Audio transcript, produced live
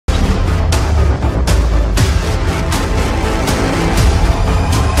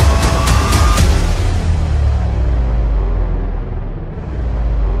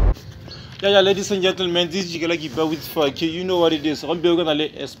Yeah, ladies and gentlemen, this is Jikela Gipa with Fuckie. You know what it is. I'm going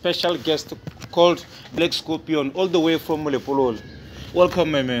to a special guest called Black Scorpion, all the way from Molepolol.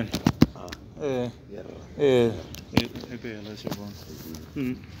 Welcome, my man.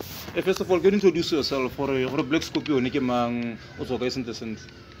 First of all, can you introduce yourself for a Black Scorpion?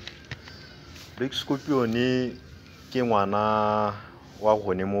 Black Scorpion ke ngwana wa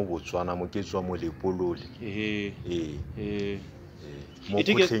gone mo Botswana mo ke tswa mo Lepolole. Mo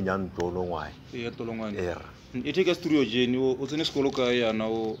Kgotleng ya Ntolongwane. E take us through your journey. O tsene sekolo ka yana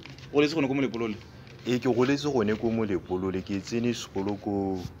o letse gone ko mo Lepolole. Ke goletse gone ko mo Lepolole ke tsene sekolo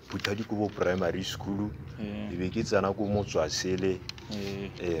ko Butadikobo Primary School. E be ke tsena ko Motswasele.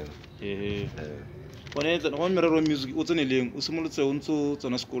 Go merero music o tsene leng o simolotse o ntse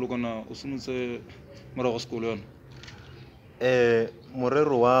tsena sekolo kana o simolotse morago sekolo yana?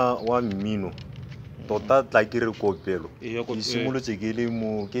 Morero wa mmino tota tla ke re kopelo ke simolotse ke le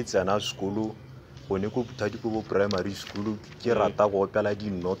mo ke tsena sekolo gone ko Butadikobo Primary School. Ke rata go opela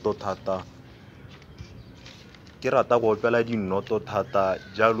dinoto thata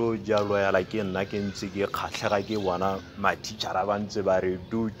jalo ya la ke nna ke ntse ke kgatlhega ke bona ma-teachera ba ntse ba re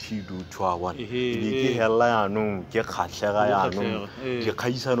do 2 a 1 ke hela yanong ke kgatlhega yanong ke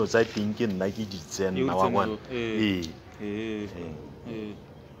kgaisano tsa teng ke nna ke ditsenna wa bona.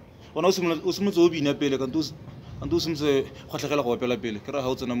 Ona o simolotse o bina pele ka ntse o simolotse kgatlhegela go opela pele ke ra ha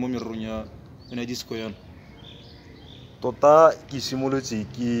o tsena mo mererong ya disco yana? Tota ke simolotse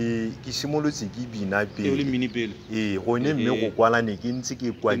ke bina pele gone mme go kwalane ke ntse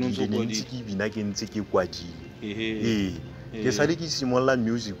ke kwadile ntse ke bina ke ntse ke kwadile. Ke sale ke simolla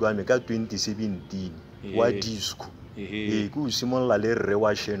music wa me ka 2017 wa disco. Ke o simolla le rre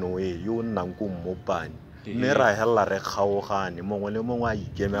wa Sheno yo nnang ko Mmopane mme ra hella re kgaogane mongwe le mongwe a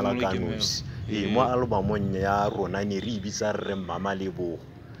ikemela ka nosi. Mo albumong ya rona ne re bitsa re Mama Lebogo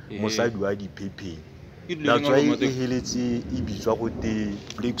mosadi wa diphepeng. That's why e heletse e bitswa go te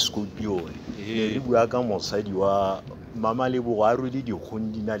Black Scorpion. Re bua ka mosadi wa Mama Lebogo a rwele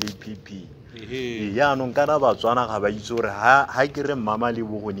dikgong di na le phepeng. Yaanong kana Batswana ga ba itse gore ha ke re Mama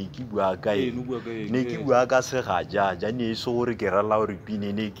Lebogo ne ke bua ka ne ke bua ka segajaja ne e se gore ke rela gore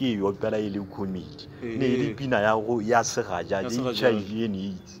pine ne ke e opela e le comedy ne e le pina ya segajaja HIV and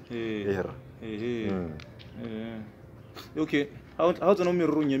AIDS. Okay, ha o tsena mo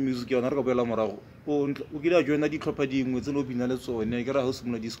mererong ya music yana re ka boela morago o kile a joina ditlhopha dingwe tse lo bina le tsone ke ra ha o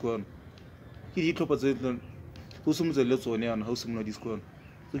simolola disco yana ke ditlhopha tse o simolotse le tsone yana ha o simolola disco yana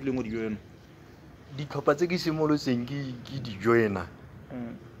tse di leng mo di joina? Ditlhopha tse ke simolotseng ke di joina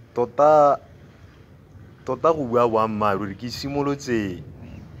tota go bua boammaaruri ke simolotse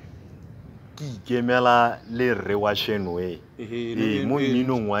ke ikemela le rre wa Sheno mo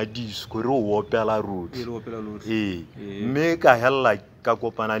mminong wa disco re o opela rotlhe. Mme ka hella ka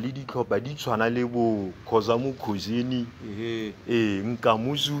kopana le ditlhopha di tshwana le bo Khoza Mukhozini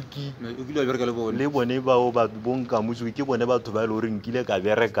Nkamuzuki le bone bao bo Nkamuzuki ke bone batho ba ile gore nkile ka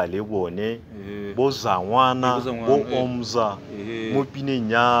bereka le bone bo Zangwana bo OMZAH mo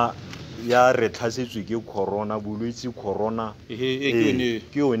pineng ya re tlhasetswe ke corona bolwetse corona ke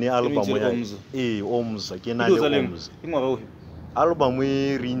yone album ya OMZAH ke na le OMZAH. Album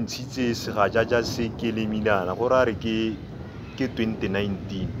e re ntshitse segajaja se ke le milana gore a re ke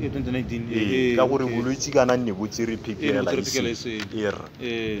 2019 ka gore bolwetse kana nne botse re phekela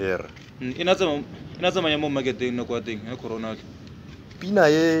ina tsamaya mo marketeng no kwa teng ya corona. Pina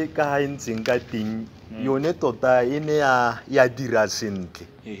e ka ha ntseng ka teng yone tota e ne ya dira sentle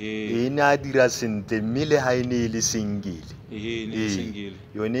a dira sentle mme le ha e ne le single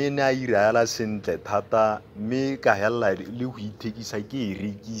yone e ne a irala sentle thata mme ka hella le go ithekisa ke e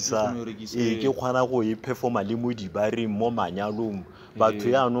rekisa ke kgona go e performa le mo dibareng mo manyalong batho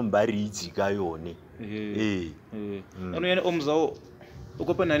yaanong ba re itse ka yone. Yene OMZAH o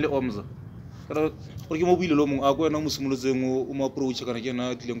kopana le OMZAH gore ke mo buile lo mongwe a ko wena mo simolotseng o mo approach kana ke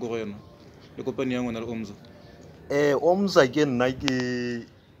yena tlileng go yena le kopane ya ngwana le OMZAH? OMZAH ke nna ke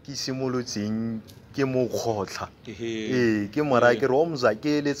simolotseng ke mo kgotla ke mora ke re OMZAH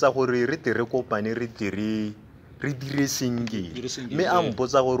ke letsa gore re te re kopane re dire single mme a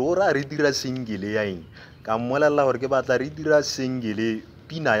mpotsa gore o ra re dira single ya eng ka mmolelela gore ke batla re dira single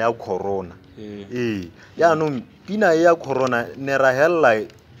pina ya corona. Yaanong pina ya corona ne ra hella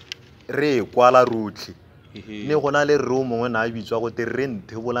re kwala rotlhe ne gona le re o mongwe na a bitswa go te re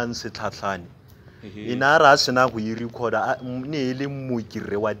nthebolang setlhatlhane ina ra sena go e recorda ne e le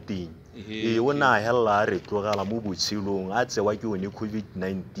mmokire wa teng o na hella a re tlogela mo botshelong a tsewa ke yone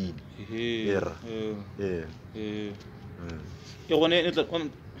COVID-19. Ke gone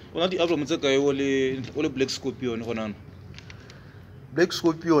ona di album tse kae o le Black Scorpion gona? Black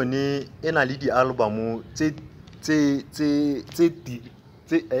Scorpion e na le di-album tse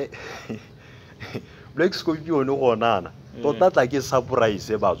Black Scorpion gonana tota tla ke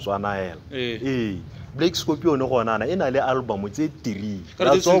surprise batswana hela Black Scorpion gonana e na le album tse 3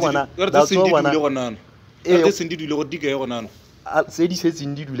 se di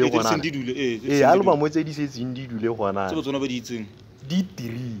setseng di dule gonana album tse di setseng di dule gonana di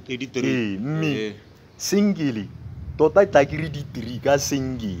 3 mme single tota tla ke re di 3 ka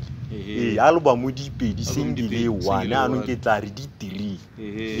single album di pedi single e 1 anong ke tla re di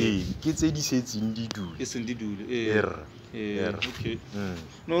 3 ke tse di setseng di dule okay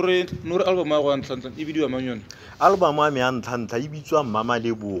nore album ya go ntlantlana e bidiwa mang yone album ya me ya ntlantlha e bitswa Mama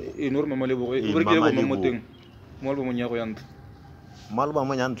Lebogo nore Mama Lebogo o berekile bo mang mo teng mo albumong ya go ya ntla mo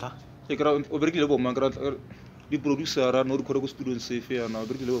albumong ya ntla e kra o berekile bo mang kra di producer no di khore go studio safe yana o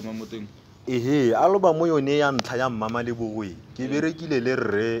berekile bo mang mo teng album yone ya ntla ya Mama Lebogo ke berekile le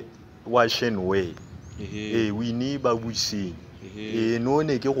rre wa Shenway Winnie Babusing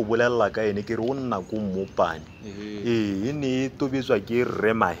none ke go bolella ka ene ke re o nna ko Mmopane e ne tobetswa ke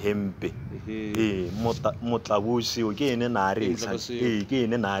rre Mahempe Motlabusi ke ene na re ke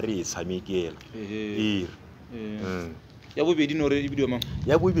ene na re tshamekela ya bobedi nore e bidiwa mang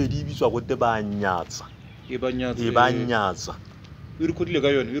ya bobedi e bitswa go te ba nyatsa e recordile ka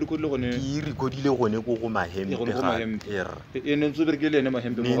yone e recordile gone ke recordile gone go Mahempe e ne ntse berekile ene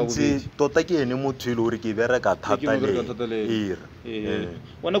Mahempe mo ga bobedi tota ke ene motho ile hore ke bereka thata le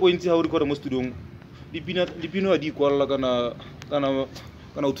wana go intsi ha o recorda mo studio dipino a di kwalla kana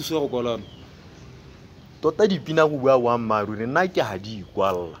o thusa go kwalana tota dipina go bua boammaaruri nna ke ha di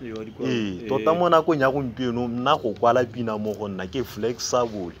ikwalla tota mo nakong ya gompieno nna go kwala pina mo go nna ke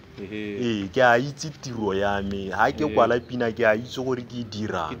flexible ke a itse tiro ya me ha ke kwala pina ke a itse gore ke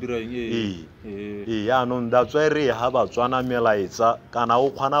dirang yaanong that's why re ha batswana melaetsa kana o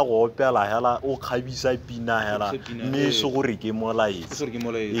kgona go opela hela o kgabisa pina hela mme se gore ke molaetsa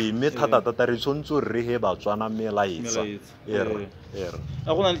mme thata re tshwanetse re he batswana melaetsa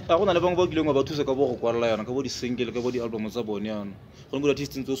a gona le bangwe ba kileng ba thusa ka bo go kwalla yana ka bo di-single ka bo di-album tsa bone yana go ne bo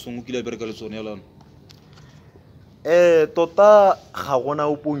di-artist tse songwe kile a bereka le tsone yana tota ga gona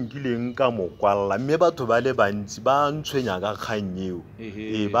o ponkileng ka mo kwalla mme batho ba le bantsi ba ntshwenya ka kgang eo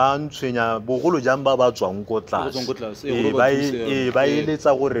ba ntshwenya bogolo jang ba tswang ko tlase ba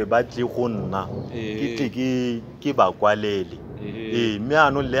eletsa gore ba tle go nna ke tle ke ba kwalele mme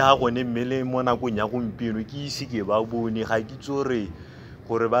ano le ha gone mmele mo nakong ya gompieno ke ise ke ba bone ga ke tsore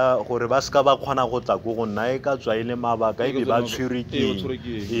gore ba ska ba kgona go tla go nna e ka tswa ile mabaka e be ba tshwere ke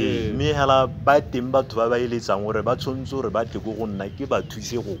mme hela ba teng batho ba eletsang gore ba tshwantse gore ba tle go nna ke ba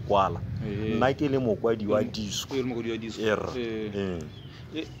thuse go kwala nna ke le mokwadi wa disco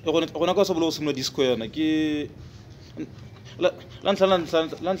gona ka sa bolo simula disco yana ke lantlha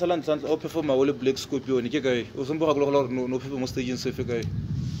o performa o le Black Scorpion ke kae o semboga go gore no performa mo stage sefe kae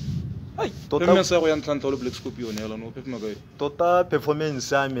performance go ya ntlantlha o le Black Scorpion yala no performa kae tota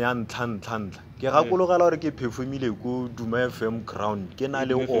performance ya me ya ntlantlha ke gakologela gore ke performile ko Duma FM Crown ke na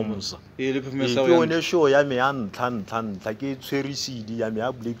le OMZAH ke one show ya me ya ntlantlha ke tshwere CD ya me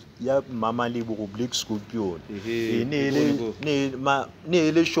ya Mama Lebogo Black Scorpion ne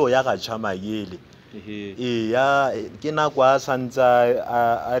ele show ya ga Chamayele ke na kwa santsa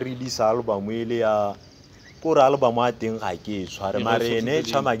a release album ile ya kore album a teng ga ke tshware mare ne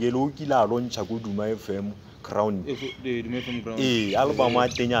Chamakele o kila launcha go Duma FM Crown album a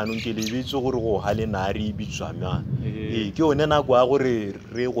teng anong ke lebetse gore go hale nare e bitswa mya ke one na kwa gore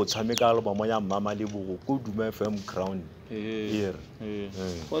re go tshameka album ya Mama Lebogo go Duma FM Crown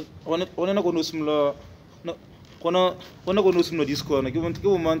ona na go no simla gona go no simla disco na ke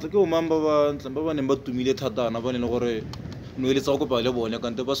bo mamba ba ne ba tumile thatana ba ne gore no ile tsa go kopa le bone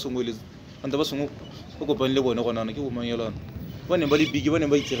kante ba songwe go kopane le bone gona ke bo manyelana ba ne ba le big ba ne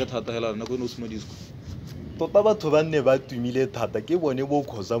ba itsege thata hela na go no simla disco tota batho ba ne ba tumile thata ke bone bo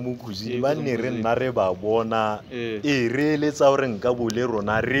khoza mokhuzi ba ne re nna re ba bona re eletsa gore nka bole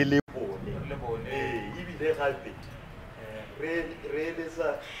rona re le bone ebile gape re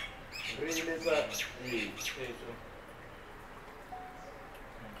eletsa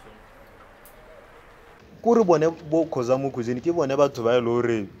kore bone bo khoza mokhuzini ke bone batho ba ile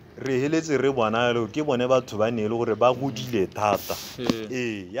gore re heletse re bona ke bone batho ba ne le gore ba godile thata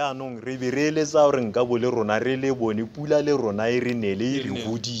yaanong re be re eletsa gore nka bo le rona re le bone pula le rona e re nele e re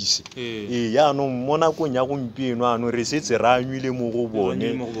godise yaanong mo nakong ya gompieno ano re setse re anywile mo go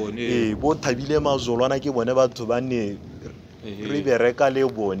bone bo Thabile Mazolwana ke bone batho ba ne re bereka le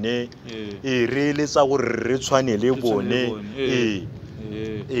bone re eletsa gore re tshwane le bone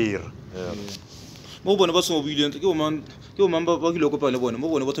mo bona ba so buile ke o man ba kile go kopana le bona mo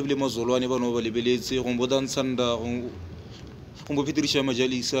bona ba thabile mazolwane ba no ba lebeletse go bo dansanda go bo Petricia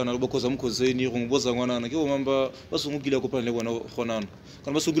Majalisa na ba khoza mkhozeni go boza ngwanana ke o man ba so ngukile go kopana le bona gonana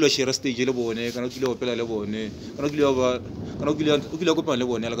kana ba so kile share stage le bone kana kile go pela le bone kana kile go kopana le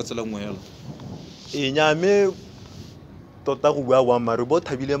bone la ka tsela ngwe yala nyame tota go bua mare bo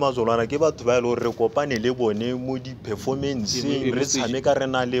thabile mazolwana ke batho ba ile re kopane le bone mo di performance re tshameka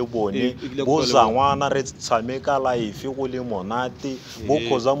rena le bone bo zangwana re tshameka live go le monate bo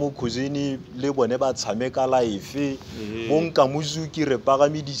khoza mo khuzini le bone ba tshameka live bo nka muzuki re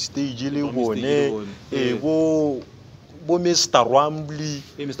pagame di stage le bone bo Mr. Rambly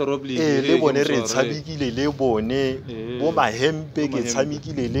le bone re tshabikile le bone bo mahempe ke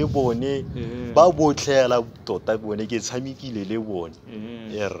tshamikile le bone ba botlhela tota bone ke tshamikile le bone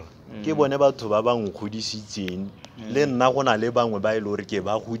ke bone batho ba bang godisitseng le nna gona le bangwe ba ile re ke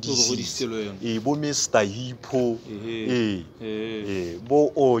ba godisitswe bo Mr. Hippo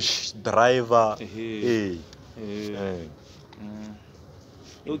bo Osh driver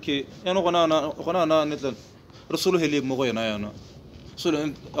okay gona netla re solo hele mo go yena yana so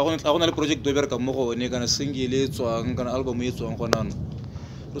a gona le project do bereka mo go ne kana single e tswang kana album e tswang gona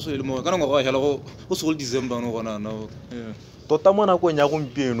re solo hele mo kana go hela go so December no gona tota mo nakong ya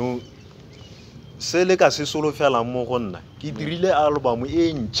gompieno se le ka se solo fela mo go nna ke dirile album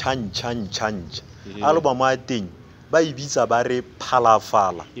e ntšha album a teng ba ibitsa ba re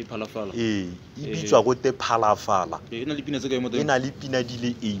phalafala e bitswa go te phalafala e na le pina tse ka mo teng e na le pina di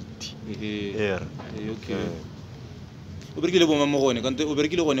le 8 okay o berekile bo mo gone kante o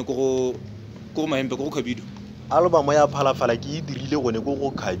berekile gone go mahempe go khabidu album ya phalafala ke e dirile gone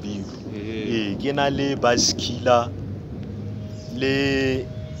go khabidu ke na le baskila le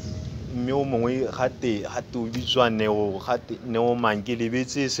mme o mongwe gate o bitswa neo manke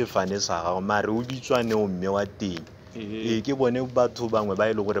lebetse sefane sa gago mare o bitswa neo mme wa teng ke bone batho bangwe ba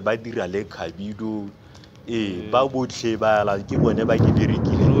ile gore ba dira le khabidu ba botlhe ba la ke bone ba ke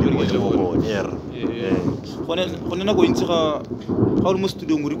berekile go bone gone na go ntse ga o le mo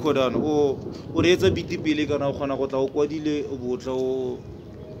studio mo recordana o re etsa beat pele kana o gona go tla o kwadile o botla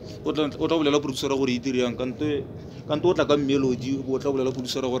o tla bolela producer gore e dirang kante o tla ka melody o tla bolela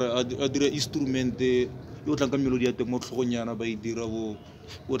producer gore a dire instrument yo tla ka melody ya teng mo tlhogonyana ba e dira o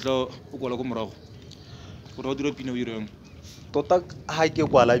tla o kwala go morago gore o dira pina o irang tota ha ke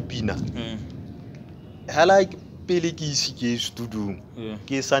kwala pina hala pele ke ise ke studio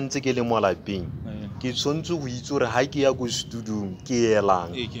ke santse ke le mo lapeng ke tsontse go itse gore ha ke ya go studio ke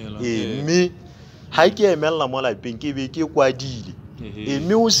elang mme ha ke emela mo lapeng ke be ke kwadile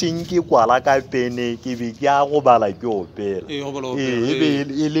mme o seng ke kwala ka pene ke be ke a go bala ke opela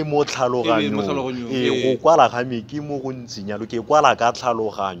e le mo tlhaloganyo go kwala ga me ke mo go ntsinyalo ke kwala ka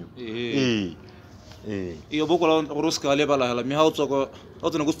tlhaloganyo bo kwala gore o ska le balagala mme ha o tswa o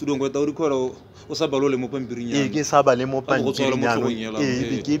tsena go studio go eta o recorda o sa balole mo pampiring ke sa bale mo pampiring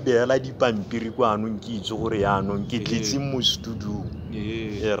be ke beela dipampiri kwa anong ke itse gore yaanong ke tletse mo studio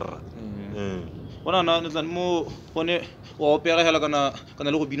bona na ntla mo bone wa opera hela kana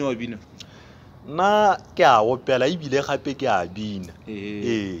le go bina wa bina na ke a opela ibile gape ke a bina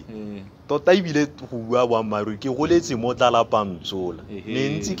tota ibile go bua wa maru ke goletse mo Dlala Pantsula ne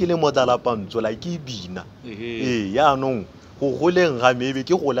ntse ke le mo Dlala Pantsula ke bina ya no go goleng ga mebe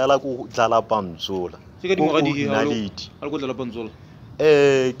ke go lela go Dlala Pantsula ke di mo ga di ha go Dlala Pantsula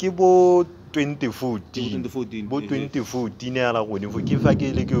ke bo 2014 ya la gone ke fa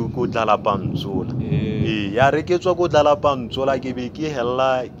ke le ke go Dlala Pantsula ya re ke tswa go Dlala Pantsula ke be ke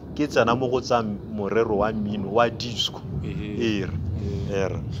hella ke tsena mo go tsa morero wa mmino wa disco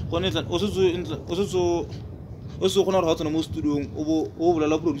gone tla o se gona re ha tsena mo studio o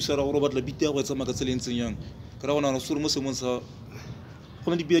bolela producer gore o batla beat ya go etsa maka tseleng tsenyang ka ra gona se mo semong sa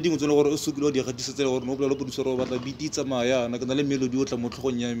gona di pia dingwe tsone gore o sukile o di gatisetse gore no bolela producer o batla beat tsa mayana ka na le melody o tla mo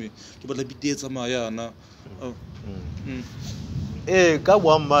tlhogong ya me ke batla beat tsa mayana ka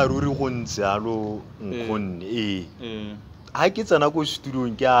boammaaruri go ntse alo nkgonne ha ke tsena go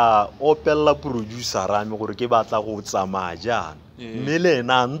studio ke a opella producer a me gore ke batla go tsamaya jana mme le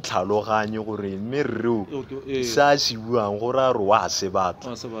ena ntlhaloganye gore mme rreo sa se buang gore a re wa se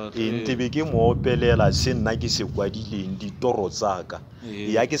batla ntebe ke mo opelela se nna ke se kwadileng ditoro tsaka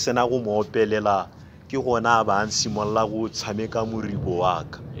ya ke sena go mo opelela ke gona ba nsimolola go tshameka moribo wa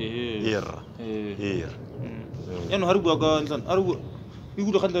ka no ha re bua ka ntla a re bua e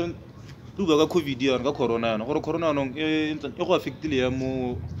go tlogantla re bua ka covid yana ka corona yana gore corona yanong e go affectile ya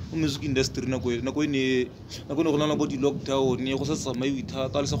mo music industry nako ne go na bo di lockdown go sa tsamaye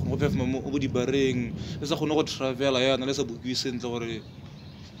thata le sa kgone go performa mo bo di bareng le sa kgone go travel yana le sa bokiwe sentle gore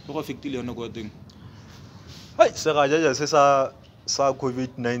go affectile yana go teng se ga jaja se sa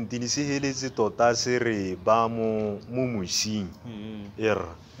COVID-19 se heletse tota se re ba mo mosing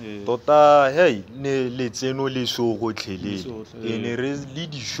tota hey ne letseno le so go tlhelele ene re le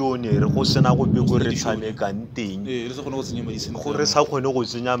dishow ne re go sena go be go re tshamekang teng go re sa kgone go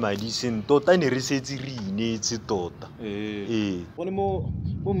tsenya medicine tota ne re setse re inetse tota gone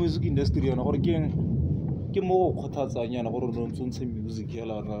mo music industry yana gore ke mo go kgothatsanyana gore re ntshe music ya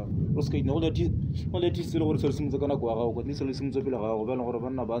lana ro ska ina go leti se le gore se simotse kana kwa gago ni se le simotse pele gago ba le gore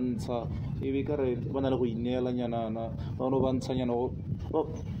banna ba ntsha e be ka re ba na le go ineela nyana ba no ba ntshanya no ba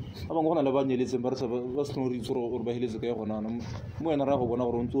bangwe gona le ba nyeletse ba se no re tsoro gore ba heletse ka gona mo ena ra go bona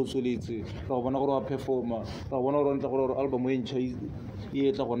gore o ntse o tsweletse ra go bona gore wa performa ra go bona gore ntla gore album e ntšha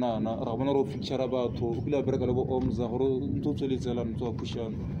e tla gona ra go bona gore o feature batho o pila bereka le bo OMZAH gore o ntse o tsweletsela ntse wa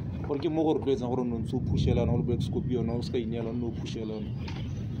pushana gore ke mo gore tletsa gore no ntse o pushelana le Black Scorpion o ska ineela no pushelana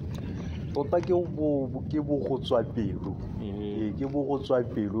tota ke bo go tswa pelo ke bo go tswa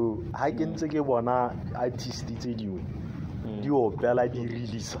pelo ha ke ntse ke bona artist tse dingwe di opela di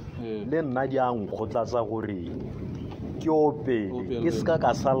release le nna di ang khotlatsa gore ke opele ke ska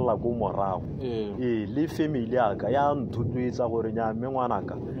ka salla go morago le family aka ya nthutwetsa gore nya mme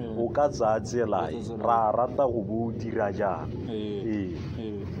ngwanaka o ka tsatsela ra rata go bo dira jang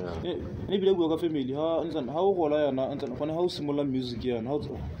ne bile go ka family ha o gola yana gone ha o simolla music yana ha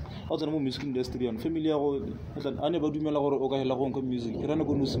o tsena mo music industry yana family ya go ane ba dumela gore o ka hela go nka music ke rana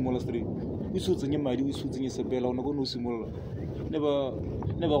go no simolla street o isutsenye madi o isutsenye sepela o na go no simolla ne ba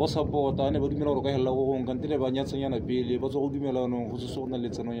go supporta ne ba dumela gore o ka hela go nka ntile ba nyatsanyana pele ba tswa go dumela no go se sona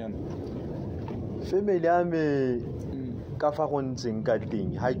letseno yana family ya me ka fa go ntseng ka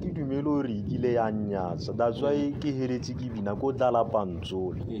teng ha ke dumele gore ile ya nyatsa that's why ke heletse ke bina go Dlala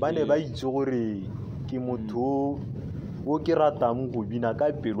Pantsula ba ne ba itse gore ke motho o ke ratang go bina ka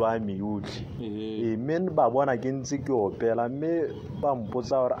pelo a me yotlhe men ba bona ke ntse ke opela mme ba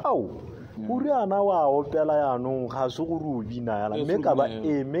mpotsa gore au guri ana wa opela yanong ga se gore o bina yana mme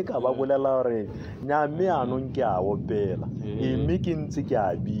ka ba bolela gore nya mme yanong ke a opela mme ke ntse ke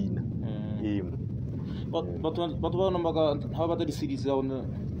a bina batho ba nna ba ha ba ta di CD tsa gona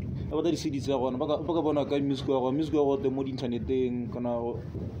ba ka bona ka music ya go mo interneteng kana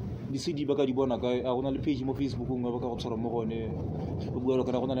di CD ba ka di bona ka a gona le page mo Facebook ba ka go tshwara mo gone go bua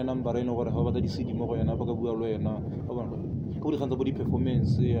kana gona le number ene gore ha ba ta di CD mo go yena ba ka bua lo yena ba bona go di gantsa bo di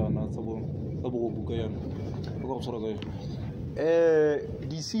performance yana tsa bo go buka yana ba ka go tshwara ka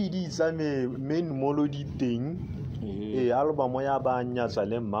di CD tsa me main melody teng album ya ba nyatsa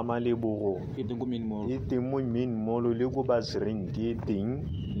le mama le bogo e teng mo main molo le go ba sereng ke teng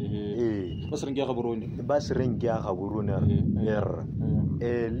ba sereng ke ya ga borone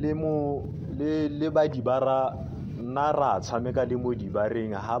le ba dibara nna ra tshameka le mo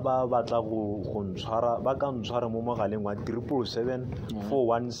dibareng ha ba batla go ntshwara ba ka ntshwara mo mogaleng wa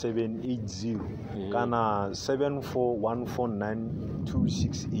 777-41780 kana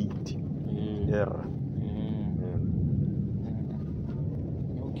 74149-268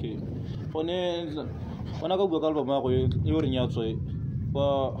 okay bona ka bua ka album ya go e re nyatswe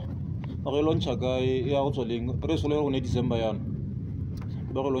ba go launcha ka ya go tsweleng re sole go ne December yana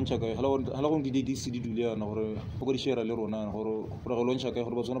ba go launcha ka hala go di CD dule yana gore go go di share le rona gore go launcha ka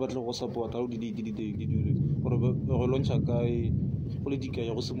gore ba tsona ba tle go support ha di dule gore ba go launcha ka go le dika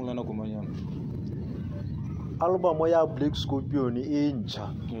ya go simolana go manyana album ya Black Scorpion e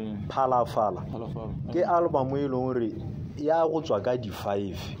ntšha Phalafala ke album e leng re ya go tswa ka di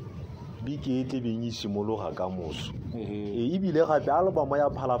 5 bike tle beng isimologa ka moso ebile gape album ya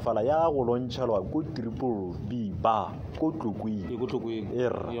Phalafala ya go lontšhelwa ko Triple B bar ko Tlokweng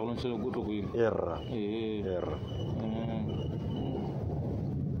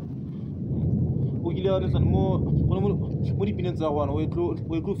o ile a ntsana mo dipineng tsa gwana o tlo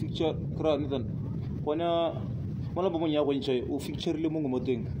feature kra ntsana bona bona bo monya go ntšha o feature le mongwe mo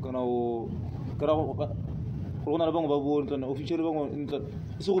teng kana o kra go gona le bangwe ba bo ntsana o feature bangwe ntsana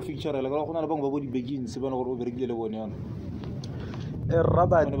se go feature la kana gona le bangwe ba bo di begins ba gore o berekile le bone yana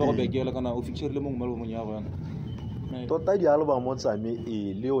rabate ba go begela kana o feature le mongwe mo monya go yana tota di album tsa me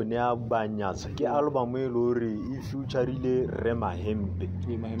le one ya banyatsa ke album e lore e featureile Rema Hempe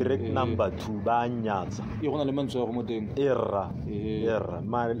track number 2 ba nyatsa e gona le mantswe go mo teng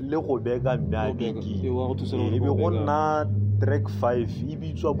ma le go beka mme a biki e be go nna track 5 e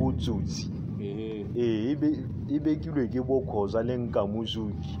bitswa Botsotsi e bekilwe ke bo Khoza le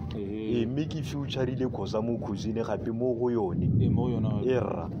Nkamuzuki mme ke featureile Khoza mo khuzine gape mo go yone e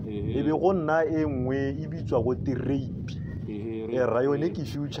be go nna e nngwe e bitswa go Rape yone ke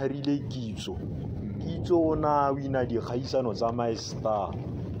featureile Kitso ona wina di kgaisano tsa My Star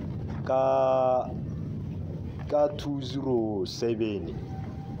ka ka 207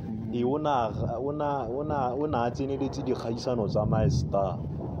 o na tseneletse dikgaisano tsa master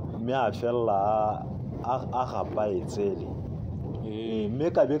mme a fella a gapa etsele mme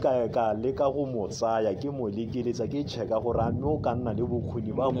ka be ka leka go mo tsaya ke mo lekeletsa ke checka gore a mme o ka nna le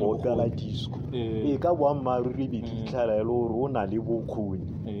bokgoni ba go opela disco ka boammaaruri be ke itlhela e le gore o na le bokgoni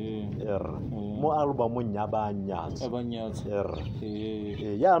mo albumong ya Banyatsa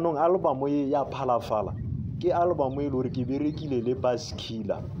yaanong album ya Phalafala ke album e le gore ke berekile le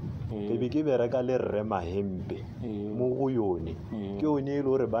Baskiller ke be ke bereka le Rre Mahempe mo go yone ke yone e le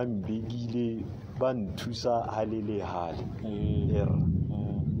gore ba mbegile ba nthusa hale le hale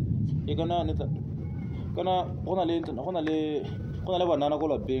kana gona le banana go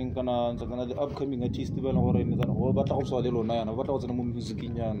lapeng kana the upcoming artist ba le gore go batla go tswa le lona yana ba batla go tsena mo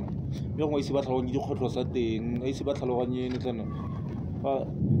musicing yana mme go ise ba tlhaloganye dikgotlo sa teng ise ba tlhaloganye ba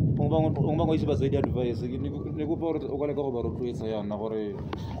go ise ba tsa di-advice ne kopa gore o ka leka go ba rotloetsa yana gore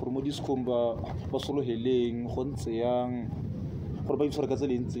mo discong ba sologeleng go ntse yang gore ba itshware ka tse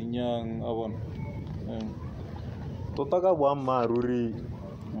le ntseng yang a bona tota ka boammaaruri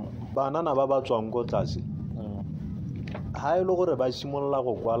banana ba ba tswang ko tlase ha e le gore ba simolola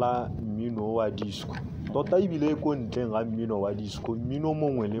go kwala mmino wa disco tota ebile ko ntleng ga mmino wa disco mmino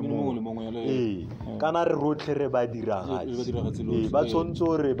mongwe le mongwe kana re rotlhe re ba diragatse ba tshwanetse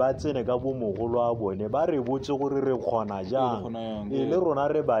gore ba tsene ka bomogolo a bone ba re botse gore re kgona jang le rona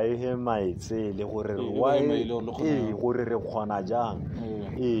re ba ege maetsele gore gore re kgona jang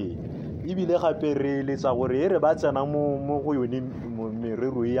ebile gape re letsa gore re ba tsena mo go yone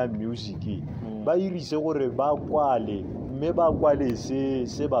merero ya music ba irise gore ba kwale mme ba kwale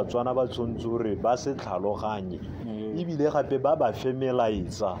se Batswana ba tshwanetse gore ba se tlhaloganye ebile gape ba ba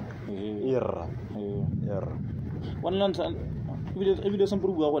femelaetsa ebile sa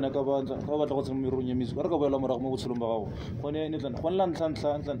mpuru bua gona ka batla go tsena mo merong ya music re ka boela morago mo botshelong ba gago gone go nna ntlha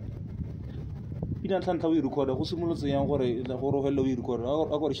o i-recorda go simolotse yang gore o felele o i-recorda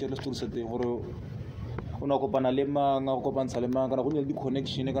a gore share story sa teng gore o na kopana le mang a go kopantsha le mang kana go nne le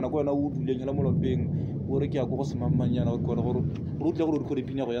di-connection kana ko wena o duleng hela mo lapeng o re ke ya go semamanyana gore o tle gore o record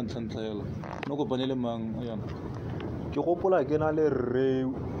pina go ya ntlha hela no kopane le mang yana ke gopola ke na le Rre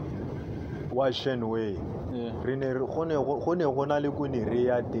wa Shenway re ne go na le ko ne re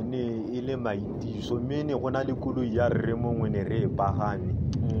ya tene e le maitiso mme ne go na le koloi ya Rre mongwe ne re e pagame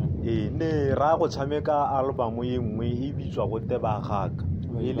ne ra go tshameka album e nngwe e bitswa go Tebagaka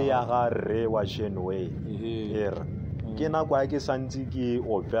e le ya ga Rre wa Shenway ke nako ya ke santse ke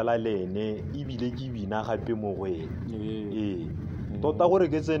opela le ene ebile ke bina gape mo go ene tota gore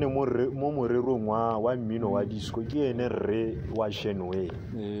ke tsene mo morerong wa mmino wa disco ke ene Rre wa Shenway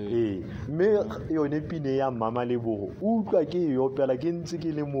mme yone pine ya Mama Lebogo utlwa ke e opela ke ntse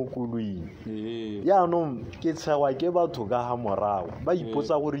ke le mo koloing yaanong ke tshegwa ke batho ka ga morago ba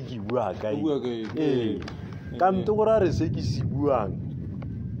ipotsa gore ke bua kae kante gore a re se ke se buang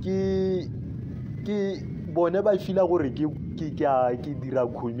ke bone ba fila gore ke dira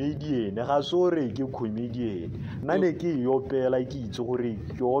comedian ga se gore ke comedian nna ne ke e opela ke itse gore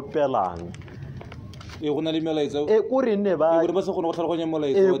ke opelang go na le melaetsa kore nne ba se kgone go tlhaloganya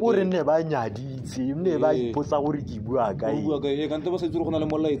molaetsa kore nne ba nyaditse nne ba ipotsa gore ke bua kae kante ba sa itse gore go na le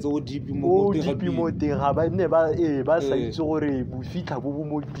molaetsa o deep mo teng ga ba nne ba sa itse gore bo fitlha bo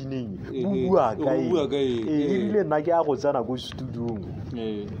mo pineng bo bua kae ebile nna ke a go tsena ko studiong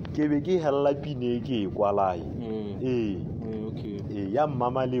ke be ke helela pine ke e kwalae ya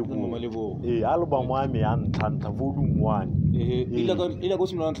Mama Lebogo album ya me ya ntlha volume 1 ila go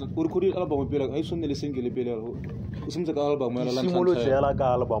simolola o recordile album pele a isone le single pele o simtse ka album ya la simolo tsela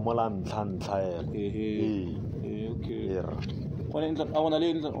ka album la ntlha ona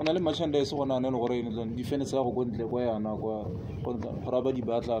le merchandise gona ne gore di-fans tsa go kontle kwa yana kwa gore ba di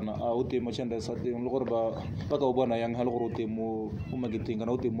batlana a o teng merchandise sa teng le gore ba ka o bona yang ha le gore o teng mo marketing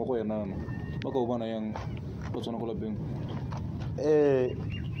kana o teng mo go yana ba ka o bona yang go tsona go lapeng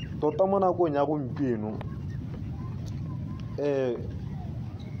tota mo nakong ya gompieno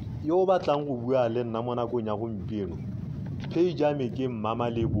yo batlang go bua le nna mo nakong ya gompieno page ya me ke Mama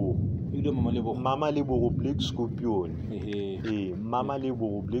Lebogo Black Scorpion Mama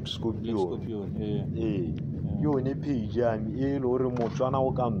Lebogo Black Scorpion yone page ya me e le gore Motswana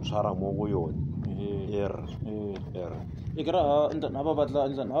o ka ntshwara mo go yone e kra ha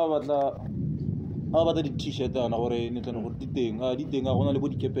ba batla di-t-shirt ana gore netlane gore di teng ga go na le bo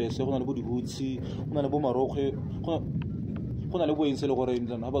dikepese go na le bo dihutsi go na le bo marokgwe go na le boeng se le gore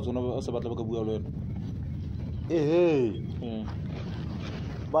netlane ga batsona ba se batla ba ka bua le wena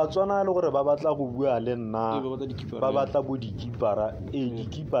Batswana le gore ba batla go bua le nna ba batla bo dikipara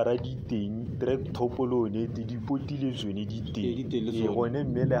dikipara di teng direct topolone di potile tsone di teng gone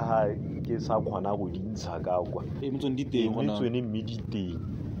mme le ha ke sa kgona go dintsha ka kwa metsone di teng gona metsone mme di teng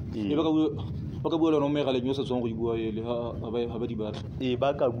ba ka bua le nna mo megaleng yo sa tswang go di bua ele ha ba di batla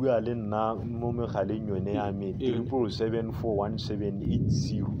ba ka bua le nna mo megaleng yone ya me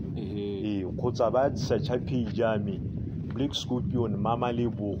 777417880 kgotsa ba searcha page ya me Black Scorpion Mama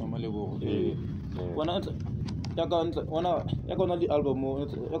Lebo wana ya ka ona di album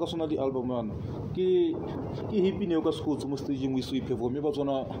ya ka sona di album yana ke hippie ne ka skotse mo stage mo iso perform ba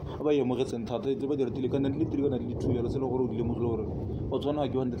tsona ba ye mo getseng thata ba di ratile ka nna le 3 kana le 2 ya le selo gore o dile mo gore ba tsona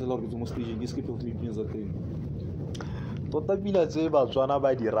ke wanda tla gore ke mo stage ke skip of hippie za teng tota pila tse Batswana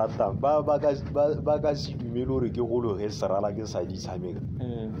ba di ratang ba ka se dumele gore ke golo ge serala ke sa di tshameka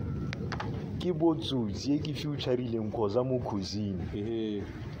ke botsotsi ke futureileng khoza mo khuzini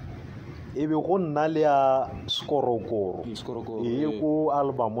ebe go nna le ya skorokoro go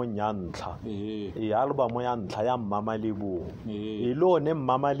album ya ntlha album ya ntlha ya Mama Lebo le one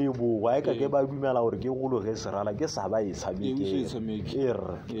Mama Lebo wa ka ke ba dumela gore ke golo ge serala ke sa ba e tshameke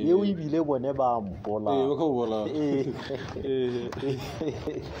yo ibile bone ba mpola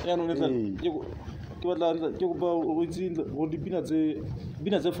ya no netla ke batla ke go ba go itse go dipina tse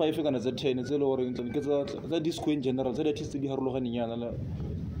 5 kana tse 10 tse le gore ke tsa disco in general tse artist di harologaneng yana la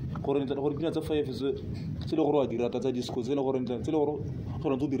gore dipina tse 5 tse le gore wa dirata tsa disco tse le gore gona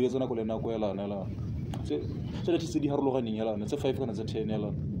go diretse nako le nako yelana la tse artist di harologaneng yelana tse 5 kana tse 10 yelana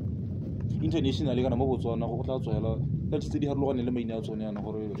international kana mo Botswana go tla tswa yela artist di harologaneng le maina a tsone yana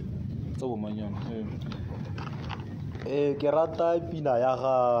gore tsa bo manyana ke rata pina ya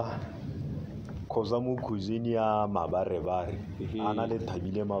ga khoza mo khuzini ya Mabarebare ana le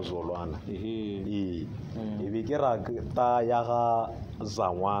Thabile Mazolwana ebe ke rata ya ga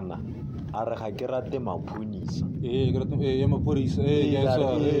Zangwana a re ga ke rate Maphunisa ke rata ya Maphorisa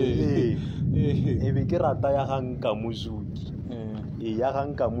ebe ke rata ya ga Nkamuzuki ya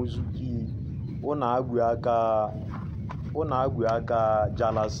ga Nkamuzuki ona a bua ka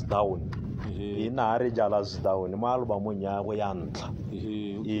Jealous Down ina re Jealous Down mo albumong ya go ya ntlha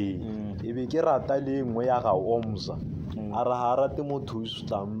ebe ke rata le nngwe ya ga OMZAH a re ha rate motho o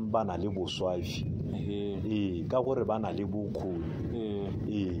sutlang ba na le boswafi ka gore ba na le bokgoni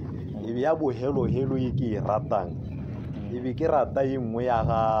ebe ya bohelo e ke e ratang ebe ke rata e nngwe ya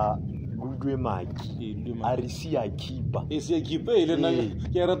ga Ludwe Maki a re siya Gipa ile nna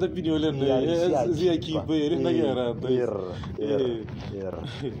ke rata video le nna siya Gipa ile nna ke rata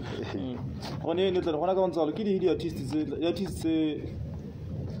gone ne tla gona ka ntsalo ke di artist tse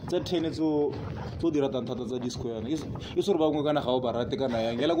 10 tso di ratang thata tsa disco yana e sore bangwe kana ga o ba rate kana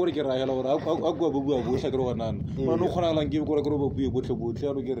yang ela gore ke raela gore a kwa bua botlha ke re wanana ba no khona lang ke gore ba bue botlhe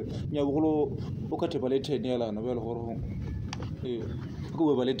ya re kere nya bogolo o ka thepa le 10 yelana ba le gore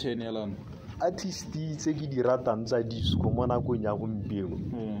go ba le 10 yelana artist tse ke di ratang tsa disco mo nakong ya gompieno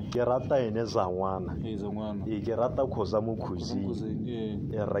ke rata ene Zangwana ke rata khoza mo khuzini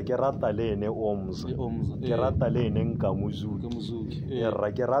ke rata le ene OMZAH ke rata le ene Nkamuzuki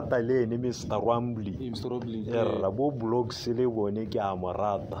ke rata le ene Mr. Rambly bo Blocks le bone ke a mo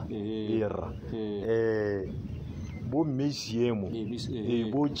rata bo Mesiemo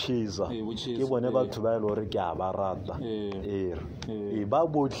bo Cheza ke bone batho ba ile gore ke a ba rata ba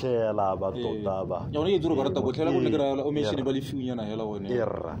botlela ba tota ba ya one e duro ba rata botlela go ne ke ra o meshine ba le fiunyana hela one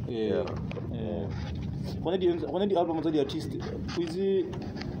gone di album tsa di artist o itse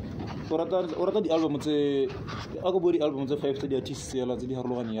o rata di album tse a go bo di album tse 5 tsa di artist yela tse di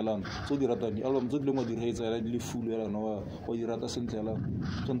harologaneng yelana tse di rata di album tse di lengwa di reetsa yela di le full yelana wa di rata sentle yela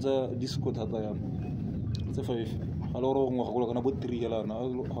tsa disco thata yana tse 5 a le gore ngwa go kana bo 3 yelana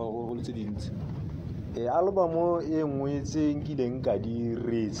go le tse dintsi album e nngwe tse nkileng ka di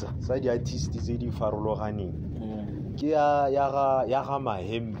reetsa tsa di artist tse di farologaneng ke ya ga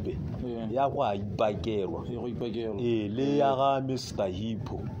Mahempe ya go a ipakelwa le ya ga Mr.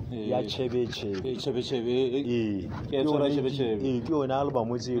 Hippo ya chebe ke yona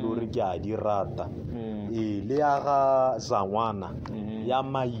album tse ile gore ke a di rata le ya ga Zangwana ya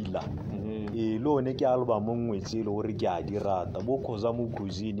Maila le one ke album nngwe tse ile gore ke a di rata bo khoza mo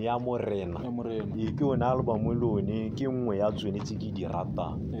khuzini ya Morena ke yona album le one ke nngwe ya tsone tse ke di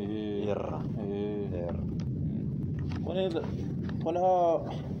rata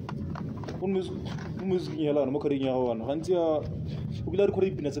music yelana mo khareng ya gona gantsi o kile re khore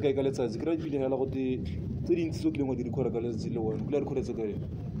dipina tse kae ka letsatsi ke ra dipina hela gote tse dintsi tse ke lengwa di recorda ka letsatsi le wona kile re khore tse kae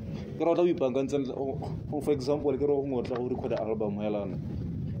ke ra tla o ipangantse for example ke re go ngotla go recorda album yelana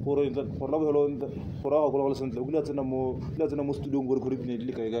gore la bogelo gore ga gola go le sentle o ile a tsena mo studio gore gore bine di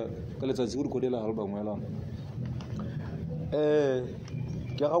le kae ka letsatsi go recordela album ya lana.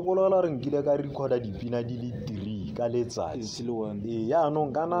 Ke gakolola re nkile ka recorda dipina di le 3 ka letsatsi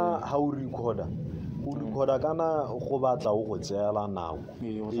yaanong kana ha o recorda kana go batla o go tseela nako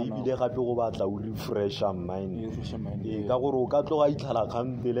ebile gape go batla o refresha mind ka gore o ka tloga itlhala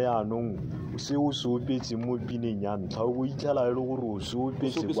kgampele yaanong se o se opetse mo pineng ya ntlha o itlhala le gore o se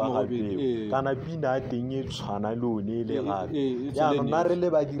opetse kwa gape kana pina a teng e tshwana le one le gape yaanong nna re le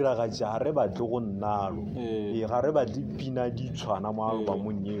badiragatsi ga re batle go nnalo ga re batle pina di tshwana mo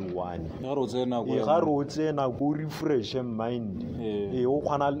albumong e one ga re o tseye nako o refreshe mind o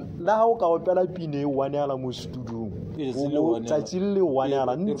kgona le ga o ka opela pina e one ala mo studiong tsatsi le one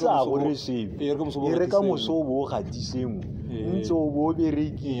ala ntse a go resebe e re ka moso o bo o gatisengwe ntse o bo o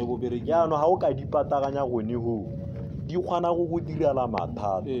berekile yaanong ga o ka dipataganya gone go di kgona go go direla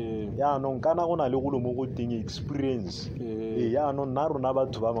mathata yaanong kana go na le golo mo go teng experience yaanong nna rona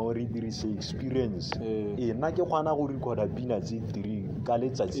batho ba bangwe re dirise experience nna ke kgona go recorda pina tse 3 ka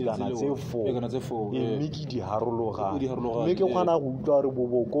letsatsi kana tse 4 mme ke di harologane mme ke kgona go utlwa re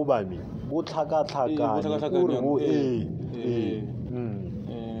boboko bame bo tlhakatlhakane gore bo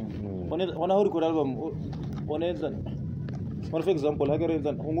ona go recorda album for example ha ke re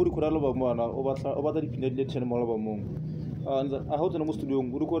o mo recorda album ana o batla dipina di le 10 mo albumong a ha o tsena mo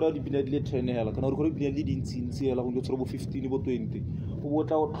studiong o recorda dipina di le 10 hela kana o recorda dipina di dintsi hela go ntse bo 15 bo 20 o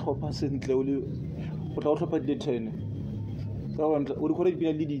botla o tlhopha sentle o tla o tlhopha di le 10 ka wantla o recorda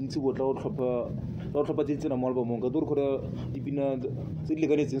dipina di dintsi botla o tlhopha tse tsena mo albumong ka o recorda dipina tse di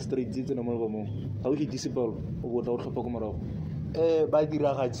lekanetseng straight tse tsena mo albumong ga o hitise palo o botla o tlhopha ko morago ba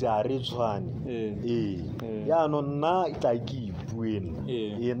diragatsi a re tshwane yaanong nna tla ke ipuena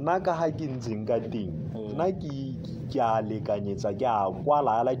nna ka ga ke ntseng ka teng nna ke a lekanyetsa ke a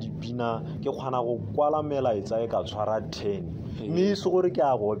kwala ala dipina ke kgona go kwala melaetsa e ka tshwara 10 mme se gore ke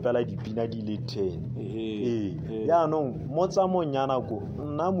a go opela dipina di le 10 yaanong mo tsamong ya nako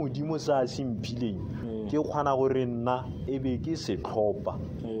nna modimo sa a semphileng ke kgona gore nna e be ke se tlhopha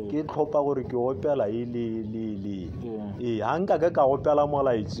ke tlhopha gore ke opela e le ha nka ka opela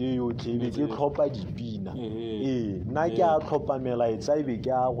molaetse yotlhe e be ke tlhopha dipina nna ke a tlhopha melaetsa e be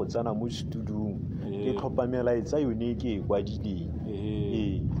ke a go tsena mo studiong ke tlhopha melaetsa yone ke e kwadileng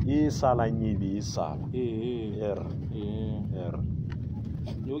e salang e be e sala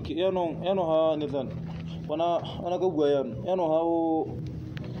okay yaanong ha netlan ona ka bua yaanong ha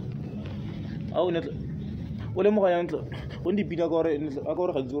o netla o le mo ga yantla o dipina ka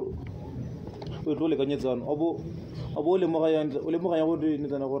gore ga tsoro o tlo lekanyetsana o bo le mo ga yantla o le mo ga ya go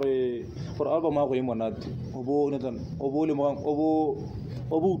netsana gore album a go e monate o bo le mo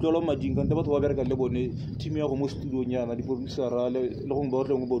o bo utlwa mading ka ntle batho ba bereka le bone team ya go mo studio nyana di producer le go ba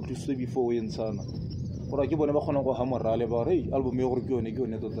tleng go thusa before o entshana gore ke bone ba kgona go ha morale ba re album e gore ke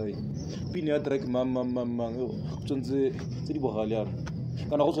yone tota pina ya track mang tsontse tse di bogale yana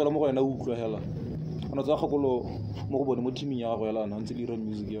kana go tswela mo go yena o utlwa hela ana tsa gakolo mo go bone mo teaming ya go yela ntse di ra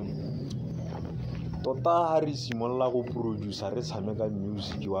music yana tota ha re simolla go producer re tshameka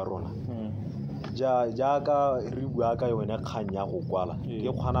music wa rona jaaka re bua ka yone kgang ya go kwala ke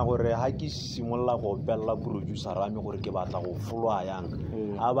kgona gore ha ke simolla go opella producer rame gore ke batla go followa yang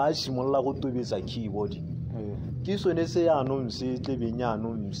a ba simolla go tobetsa keyboard ke sone se yaanong se tlebeng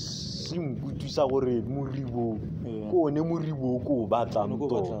yaanong se nkutlwisa gore moribo ko one moribo ko o batlang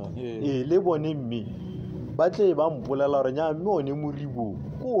tota le bone mme ba tle ba mpolela gore nya mme one moribo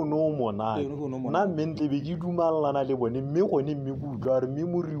ko one o monate nna mme ntle be ke dumalana le bone mme gone mme ko utlwa gore mme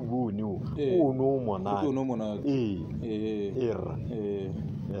moribo one o ko one o monate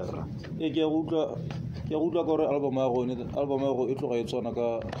ke a utlwa ka gore album ya go e tloga e tshwana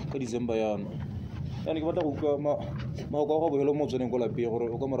ka December yana ke batla go utlwa maoko a go bogelo mo tswaneng ko lapeng gore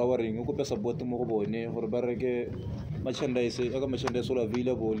o ka mora wa reng o kope support mo go bone gore ba reke merchandise o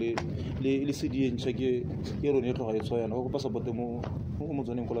available le CD ntšha ke rone e tloga e tshwana go kopa support mo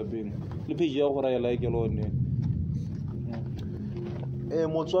tswaneng ko lapeng le page ya go raya like lone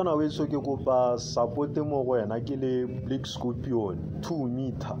motswana o etso ke kopa support mo go yena ke le Black Scorpion 2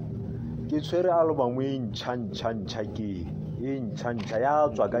 meter ke tshwere album e ntšha ke e ntšha ya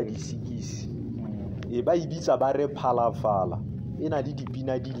tswa ka di-6 ba ibitsa ba re phalafala e na le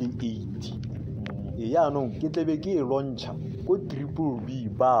dipina di le 80 yaanong ke tlebe ke e launcha ko Triple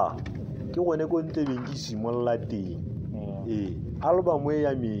B ba ke gone ko ntlebeng ke simolla teng album e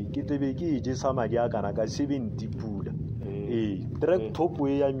ya me ke tlebe ke e jesa madi a kana ka 70 pula track top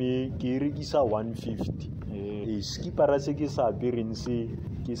e ya me ke e rekisa 150 skipara se ke sa apereng se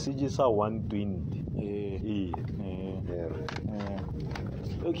ke se jesa 120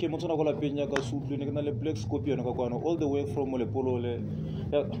 okay motho na go lapeng ya ka sutlwe ne ke na le black scorpion ka kwana all the way from lepolole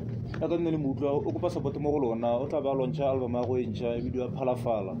ya ka nne le mutlo o kopa support mo go lona o tla ba launcha album ya go entšha video ya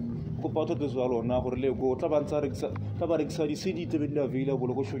phalafala o kopa o tlo lona gore le go tla ba ntsa rekisa di CD tse be di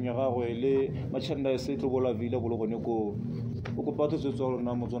available go shonya gagwe le merchandise tlo bola available gone ko o kopa o tlo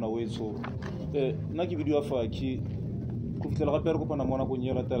lona motsona wetso nna ke video ya Fuckie go fitlela gape re kopana mona go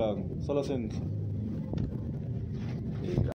nyela telang sala sentle